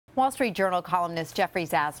Wall Street Journal columnist Jeffrey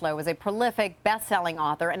Zaslow was a prolific, best-selling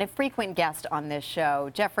author and a frequent guest on this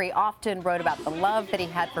show. Jeffrey often wrote about the love that he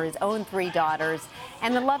had for his own 3 daughters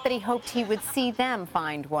and the love that he hoped he would see them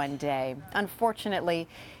find one day. Unfortunately,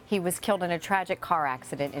 he was killed in a tragic car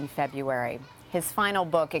accident in February. His final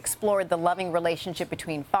book explored the loving relationship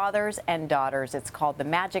between fathers and daughters. It's called The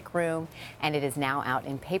Magic Room, and it is now out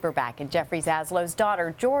in paperback. And Jeffrey Zaslow's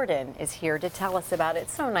daughter, Jordan, is here to tell us about it.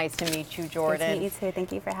 So nice to meet you, Jordan. Nice to meet you too.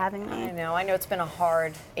 Thank you for having me. I know it's been a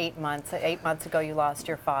hard 8 months. 8 months ago, you lost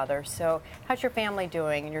your father. So how's your family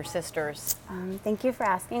doing and your sisters? Thank you for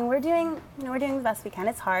asking. We're doing the best we can.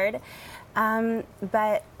 It's hard,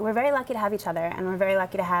 but we're very lucky to have each other, and we're very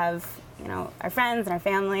lucky to have our friends and our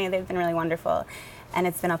family. They've been really wonderful, and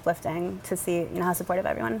it's been uplifting to see how supportive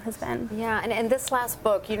everyone has been. Yeah, and this last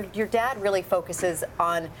book, your dad really focuses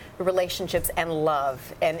on relationships and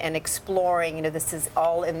love and exploring. This is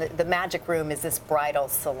all in the Magic Room is this bridal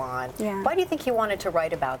salon. Yeah. Why do you think he wanted to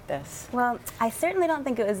write about this? Well, I certainly don't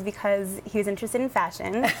think it was because he was interested in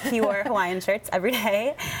fashion. He wore Hawaiian shirts every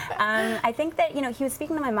day. I think that he was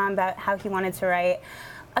speaking to my mom about how he wanted to write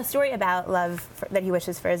a story about love that he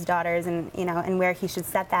wishes for his daughters, and and where he should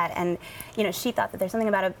set that. And she thought that there's something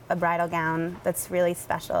about a bridal gown that's really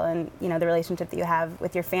special, and the relationship that you have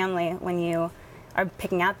with your family when you are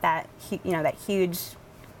picking out that that huge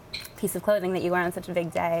piece of clothing that you wear on such a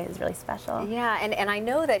big day is really special. Yeah, and I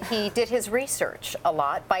know that he did his research a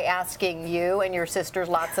lot by asking you and your sisters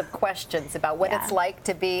lots of questions about what it's like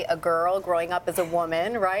to be a girl growing up as a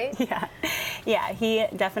woman, right? Yeah, he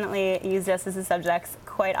definitely used us as his subjects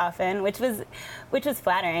quite often, which was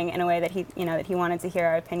flattering in a way that he wanted to hear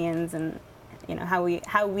our opinions and how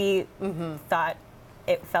we thought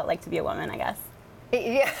it felt like to be a woman, I guess.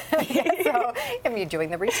 Yeah, so you're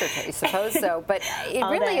doing the research, I suppose so. But it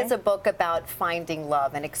really is a book about finding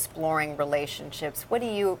love and exploring relationships. What do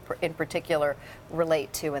you, in particular,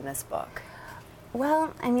 relate to in this book?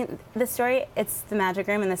 Well, the story, it's The Magic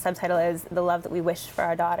Room, and the subtitle is The Love That We Wish for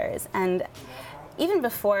Our Daughters. And even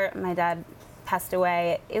before my dad passed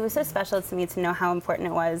away, it was so special to me to know how important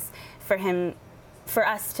it was for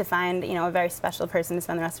us to find, a very special person to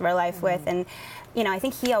spend the rest of our life with. And, I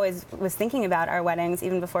think he always was thinking about our weddings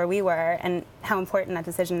even before we were, and how important that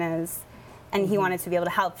decision is. And he wanted to be able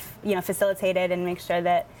to help, facilitate it and make sure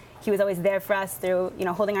that he was always there for us through,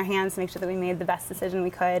 holding our hands to make sure that we made the best decision we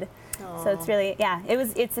could. Aww. So it's really,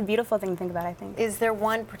 it's a beautiful thing to think about, I think. Is there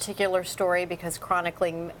one particular story, because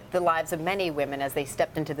chronicling the lives of many women as they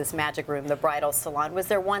stepped into this magic room, the bridal salon, was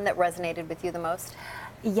there one that resonated with you the most?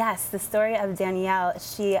 Yes, the story of Danielle.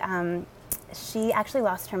 She actually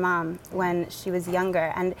lost her mom when she was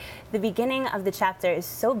younger, and the beginning of the chapter is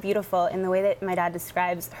so beautiful in the way that my dad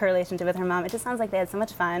describes her relationship with her mom. It just sounds like they had so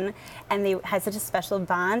much fun, and they had such a special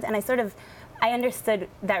bond, and I understood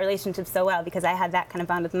that relationship so well because I had that kind of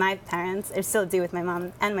bond with my parents. I still do with my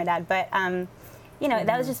mom and my dad, but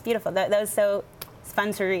that was just beautiful. That was so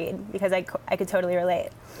fun to read because I could totally relate.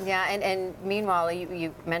 Yeah, and meanwhile,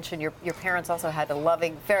 you mentioned your parents also had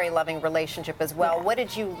a very loving relationship as well. Yeah. What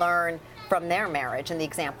did you learn from their marriage and the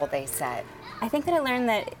example they set? I think that I learned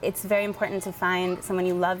that it's very important to find someone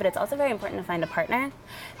you love, but it's also very important to find a partner,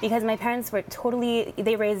 because my parents were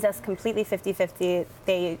they raised us completely 50-50.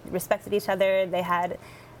 They respected each other. They had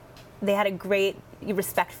a great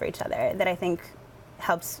respect for each other that I think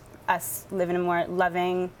helps us live in a more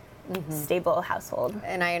loving, stable household.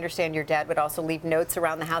 And I understand your dad would also leave notes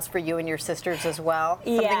around the house for you and your sisters as well.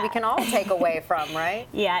 Something we can all take away from, right?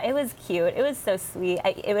 Yeah, it was cute. It was so sweet.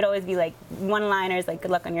 It would always be like one-liners, like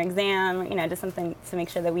 "good luck on your exam," just something to make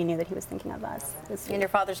sure that we knew that he was thinking of us. And your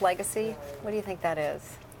father's legacy, what do you think that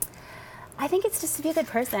is? I think it's just to be a good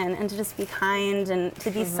person and to just be kind and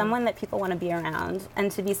to be someone that people want to be around, and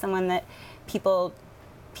to be someone that people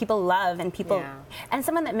love, and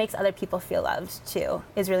someone that makes other people feel loved too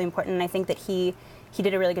is really important. And I think that he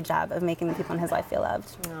did a really good job of making the people in his life feel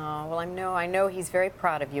loved. Oh, well, I know he's very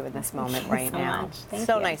proud of you in this moment right now. Thank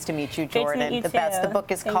so you. nice to meet you, Great Jordan. to meet you The best. The book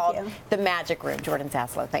is called you. The Magic Room. Jordan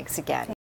Zaslow, thanks again.